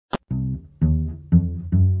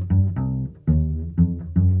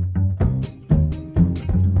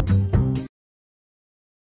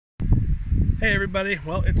Hey everybody,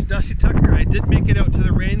 well it's Dusty Tucker. I did make it out to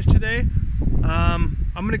the range today. I'm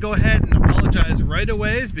going to go ahead and apologize right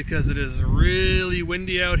away because it is really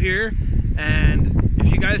windy out here, and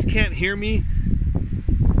if you guys can't hear me,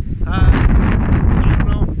 I don't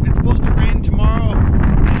know, it's supposed to rain tomorrow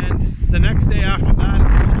and the next day after that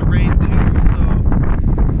it's supposed to rain too, so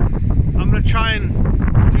I'm going to try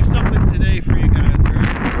and do something today for you guys.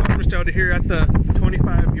 Alright, so I'm just out here at the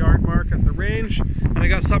 25-yard mark at the range, and I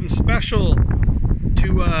got something special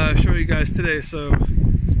to show you guys today, so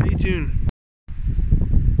stay tuned.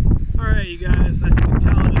 Alright you guys, as you can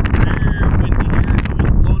tell it is very windy here. It's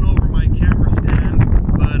almost blown over my camera stand,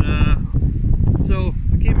 but so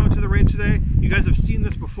I came out to the range today. You guys have seen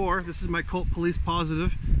this before. This is my Colt Police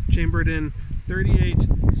Positive, chambered in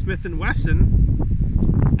 38 Smith &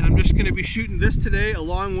 Wesson, and I'm just going to be shooting this today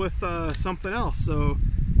along with something else, so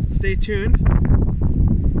stay tuned.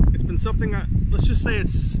 It's been something, let's just say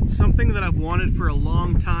it's something that I've wanted for a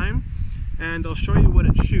long time, and I'll show you what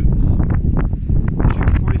it shoots. It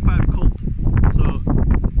shoots a 45 Colt, so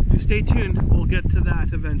if you stay tuned, we'll get to that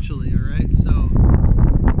eventually, alright? So,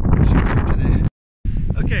 shoot some today.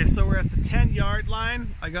 Okay, so we're at the 10-yard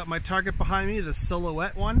line. I got my target behind me, the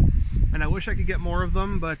silhouette one, and I wish I could get more of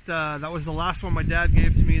them, but that was the last one my dad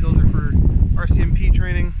gave to me. Those are for RCMP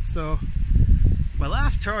training, so my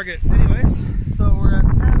last target. Anyways, so we're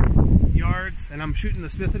at 10 yards, and I'm shooting the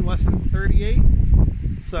Smith & Wesson 38.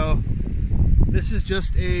 So this is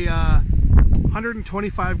just a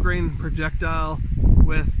 125 grain projectile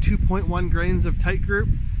with 2.1 grains of tight group,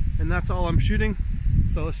 and that's all I'm shooting.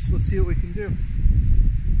 So let's see what we can do.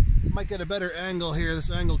 Might get a better angle here.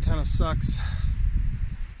 This angle kind of sucks.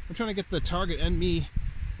 I'm trying to get the target and me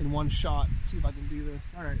in one shot. Let's see if I can do this.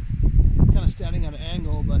 All right, I'm kind of standing at an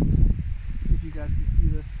angle, but let's see if you guys can see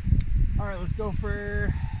this. All right, let's go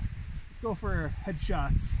for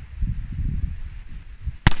headshots.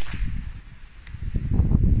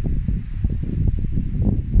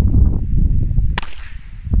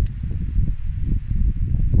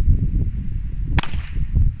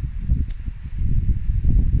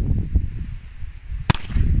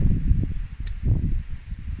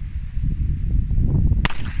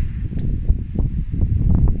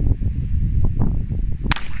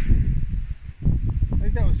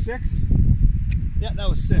 Six? Yeah, that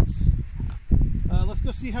was 6. Let's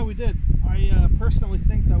go see how we did. I personally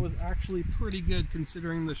think that was actually pretty good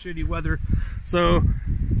considering the shitty weather. So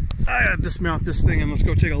I gotta dismount this thing and let's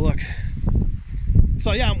go take a look.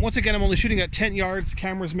 So yeah, once again, I'm only shooting at 10 yards.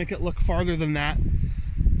 Cameras make it look farther than that,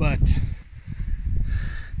 but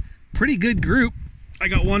pretty good group. I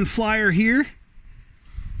got one flyer here,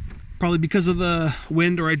 probably because of the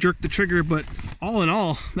wind or I jerked the trigger, but all in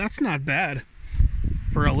all, that's not bad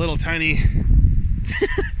for a little tiny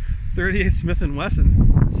 38 Smith &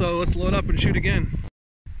 Wesson. So let's load up and shoot again.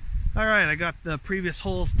 Alright, I got the previous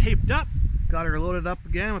holes taped up, got her loaded up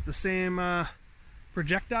again with the same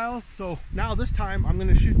projectiles. So now this time I'm going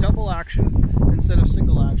to shoot double action instead of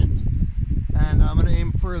single action. And I'm going to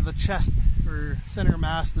aim for the chest or center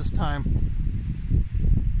mass this time.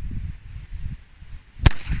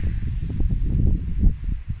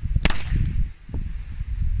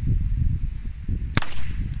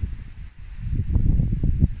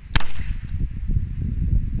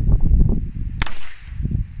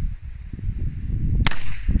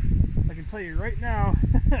 Tell you right now,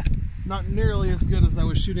 not nearly as good as I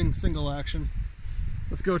was shooting single action.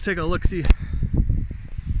 Let's go take a look-see.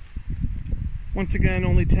 Once again,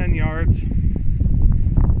 only 10 yards.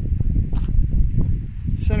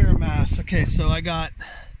 Center of mass. Okay, so I got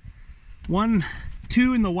 1,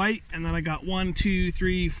 2 in the white, and then I got 1, 2,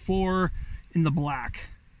 3, 4 in the black.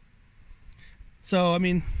 So, I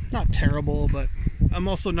mean, not terrible, but I'm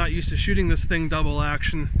also not used to shooting this thing double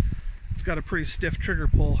action. It's got a pretty stiff trigger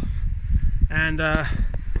pull. And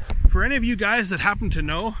for any of you guys that happen to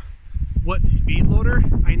know what speed loader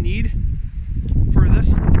I need for this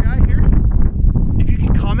little guy here, if you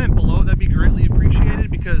can comment below, that'd be greatly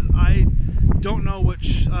appreciated, because I don't know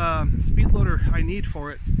which speed loader I need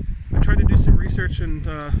for it. I tried to do some research, and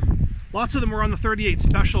lots of them were on the 38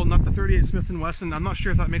 Special, not the 38 Smith & Wesson. I'm not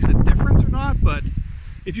sure if that makes a difference or not, but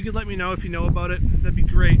if you could let me know if you know about it, that'd be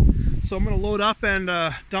great. So I'm going to load up and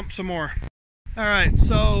dump some more. Alright,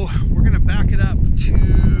 so we're going to back it up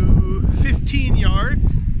to 15 yards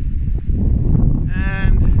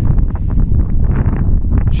and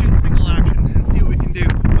shoot single action and see what we can do.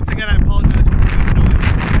 Once again, I apologize for the wind noise.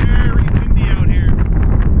 It's very windy out here.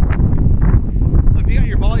 So if you got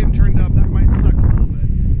your volume turned up, that might suck a little bit.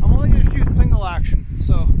 I'm only going to shoot single action,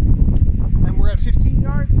 so, and we're at 15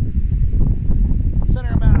 yards.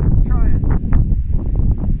 Center of mass, try it.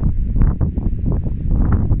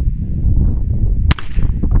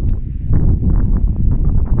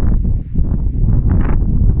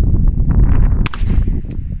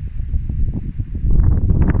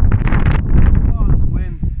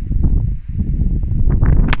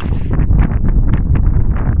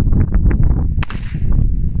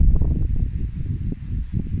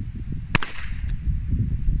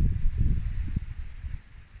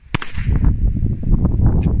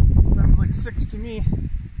 me.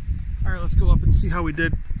 All right, let's go up and see how we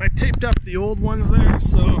did. I taped up the old ones there,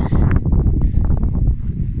 so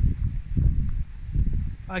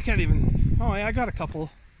I can't even, oh yeah, I got a couple.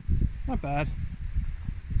 Not bad.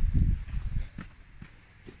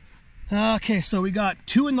 Okay, so we got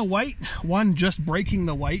 2 in the white, 1 just breaking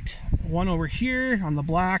the white, 1 over here on the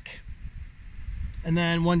black, and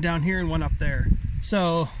then 1 down here and 1 up there.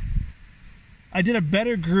 So I did a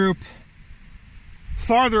better group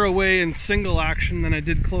farther away in single action than I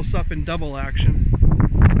did close up in double action.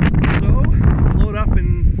 So let's load up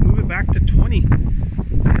and move it back to 20. See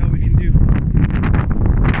how we can do.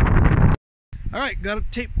 All right, got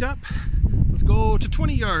it taped up. Let's go to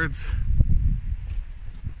 20 yards.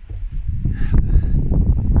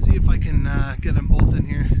 See if I can get them both in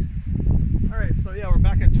here. All right, so yeah, we're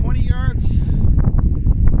back at 20 yards.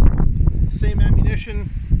 Same ammunition,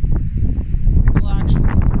 single action.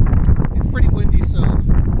 It's pretty windy, so I hope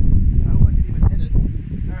I can even hit it.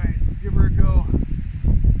 All right, let's give her a go.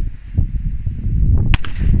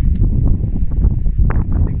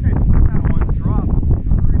 I think I seen that one drop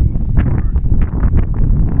pretty far.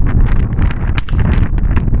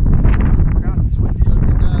 Crap, it's windy out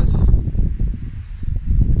here, guys.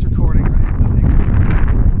 It's recording, right?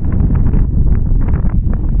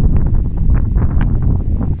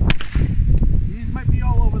 These might be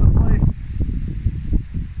all over the place.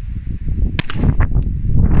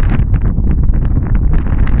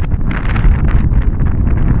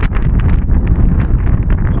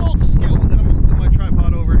 Good old Saskatchewan. That almost blew my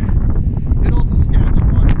tripod over. Good old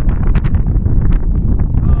Saskatchewan.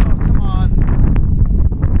 Oh, come on.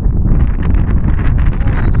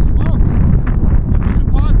 Holy smokes. I'm just going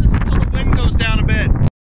to pause this until the wind goes down a bit.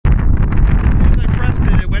 As soon as I pressed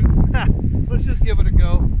it, it went, let's just give it a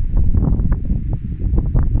go.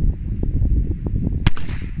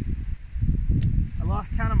 I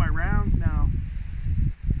lost count of my rounds now.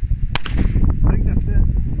 I think that's it.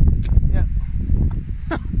 Yeah.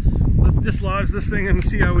 Let's dislodge this thing and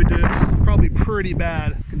see how we did. Probably pretty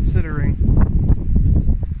bad, considering.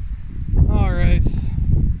 All right.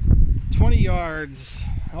 20 yards.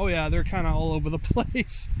 Oh yeah, they're kind of all over the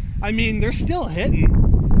place. I mean, they're still hitting.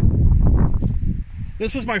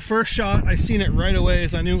 This was my first shot. I seen it right away,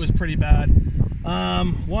 as I knew it was pretty bad.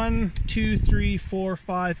 1, 2, 3, 4,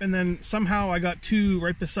 5, and then somehow I got 2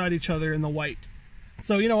 right beside each other in the white.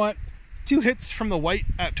 So you know what? 2 hits from the white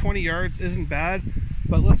at 20 yards isn't bad,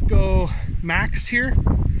 but let's go max here.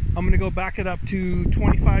 I'm gonna go back it up to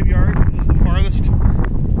 25 yards. This is the farthest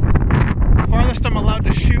I'm allowed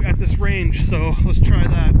to shoot at this range, so let's try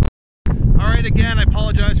that. All right, again, I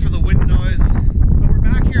apologize for the wind noise. So we're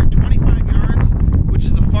back here at 25 yards, which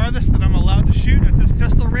is the farthest that I'm allowed to shoot at this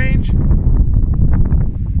pistol range.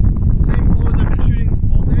 Same loads I've been shooting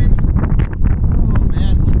all day. Oh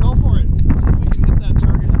man, let's go for it. Let's see if we can hit that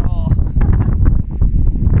target at all.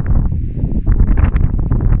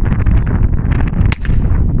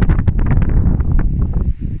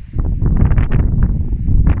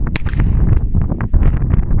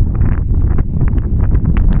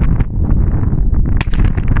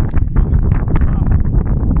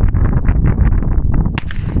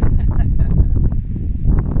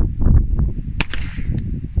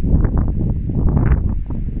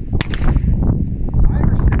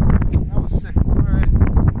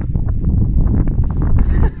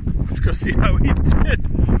 See how he did.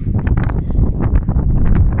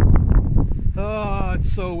 Oh,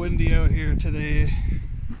 it's so windy out here today.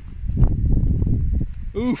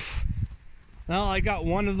 Oof. Well, I got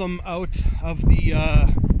one of them out of the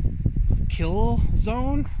kill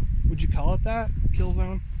zone. Would you call it that? Kill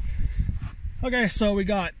zone? Okay, so we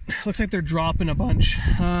got, looks like they're dropping a bunch.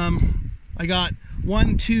 I got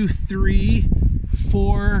 1, 2, 3,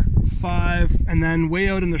 4, 5, and then way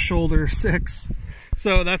out in the shoulder, 6.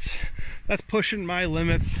 So that's pushing my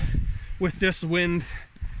limits with this wind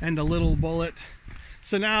and a little bullet.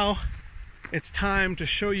 So now it's time to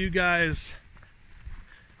show you guys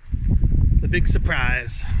the big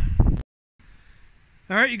surprise.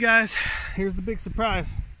 All right, you guys, here's the big surprise.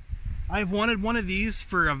 I've wanted one of these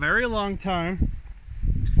for a very long time,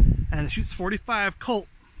 and it shoots 45 Colt,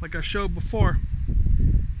 like I showed before.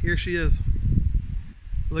 Here she is.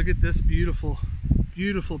 Look at this beautiful,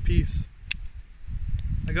 beautiful piece.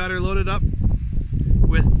 I got her loaded up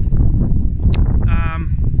with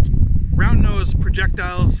round nose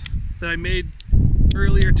projectiles that I made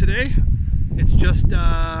earlier today. It's just,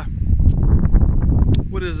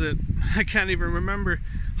 what is it? I can't even remember.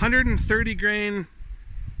 130 grain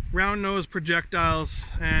round nose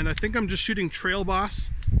projectiles, and I think I'm just shooting Trail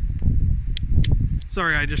Boss.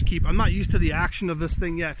 Sorry, I'm not used to the action of this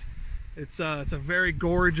thing yet. It's a very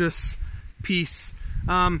gorgeous piece.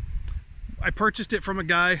 I purchased it from a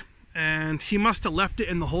guy, and he must have left it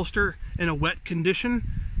in the holster in a wet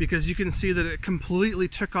condition, because you can see that it completely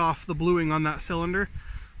took off the bluing on that cylinder.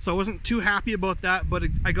 So I wasn't too happy about that, but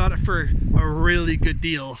I got it for a really good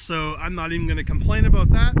deal, so I'm not even going to complain about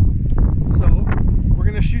that. So we're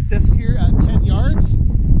going to shoot this here at 10 yards,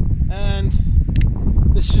 and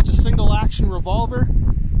this is just a single action revolver.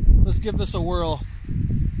 Let's give this a whirl.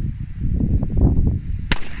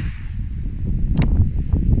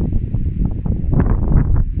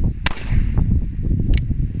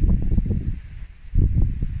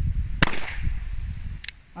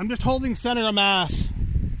 I'm just holding center of mass.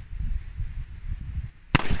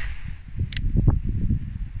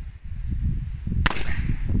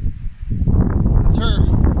 That's her.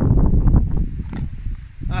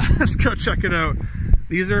 Let's go check it out.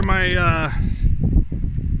 These are my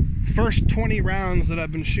first 20 rounds that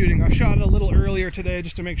I've been shooting. I shot it a little earlier today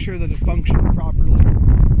just to make sure that it functioned properly.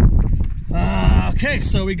 Okay,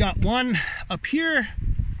 so we got one up here,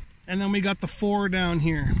 and then we got the 4 down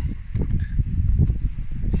here.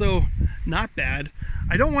 So, not bad.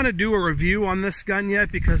 I don't want to do a review on this gun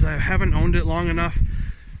yet because I haven't owned it long enough.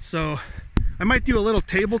 So, I might do a little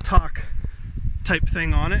table talk type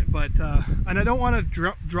thing on it, but and I don't want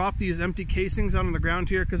to drop these empty casings out on the ground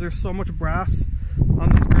here because there's so much brass on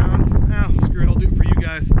this ground. Ah, screw it, I'll do it for you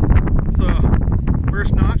guys. So,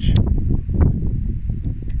 first notch.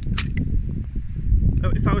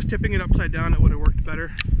 If I was tipping it upside down, it would have worked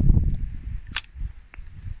better.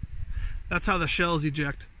 That's how the shells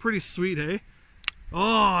eject. Pretty sweet, eh? Oh,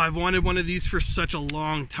 I've wanted one of these for such a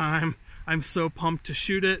long time. I'm so pumped to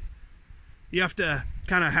shoot it. You have to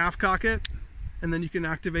kind of half cock it, and then you can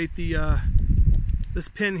activate the this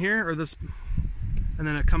pin here, or this, and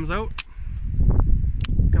then it comes out,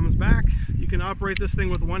 comes back. You can operate this thing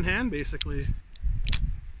with one hand, basically.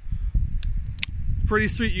 It's pretty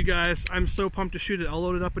sweet, you guys. I'm so pumped to shoot it. I'll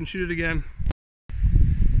load it up and shoot it again.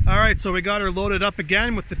 Alright, so we got her loaded up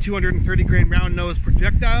again with the 230 grain round nose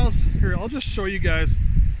projectiles. Here, I'll just show you guys.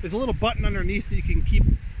 There's a little button underneath that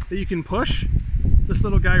you can push. This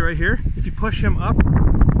little guy right here. If you push him up,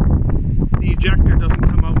 the ejector doesn't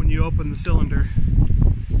come out when you open the cylinder.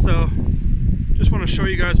 So, just want to show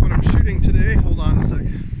you guys what I'm shooting today. Hold on a sec.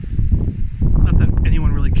 Not that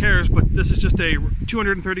anyone really cares, but this is just a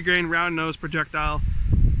 230 grain round nose projectile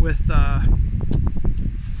with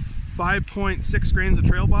 5.6 grains of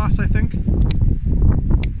trail boss, I think.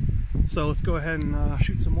 So let's go ahead and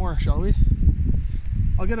shoot some more, shall we?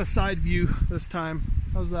 I'll get a side view this time.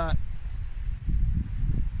 How's that?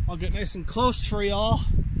 I'll get nice and close for y'all.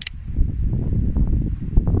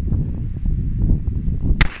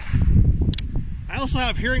 I also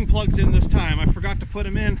have hearing plugs in this time. I forgot to put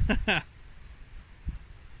them in.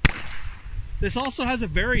 This also has a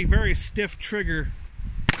very, very stiff trigger.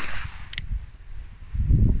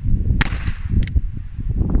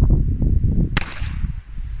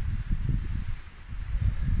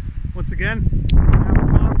 Once again,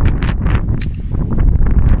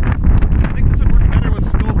 I think this would work better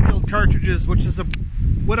with Scholfield cartridges, which is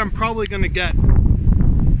what I'm probably going to get.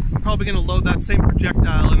 I'm probably going to load that same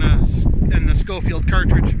projectile in a Scholfield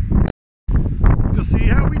cartridge. Let's go see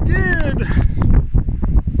how we did.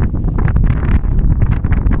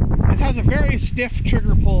 It has a very stiff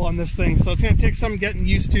trigger pull on this thing, so it's going to take some getting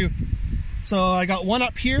used to. So I got one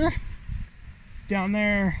up here, down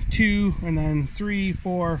there, 2, and then 3,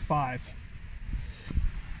 4, 5.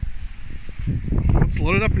 Let's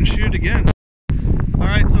load it up and shoot again.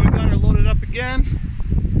 Alright, so we got her loaded up again.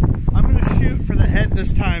 I'm going to shoot for the head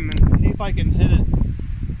this time and see if I can hit it.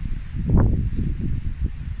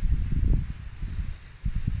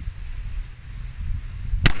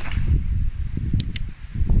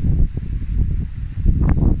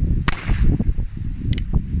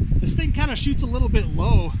 This thing kind of shoots a little bit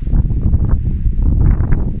low.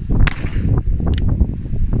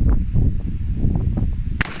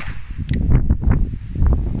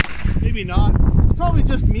 Maybe not. It's probably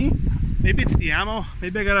just me. Maybe it's the ammo.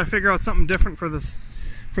 Maybe I gotta figure out something different for this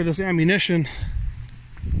ammunition.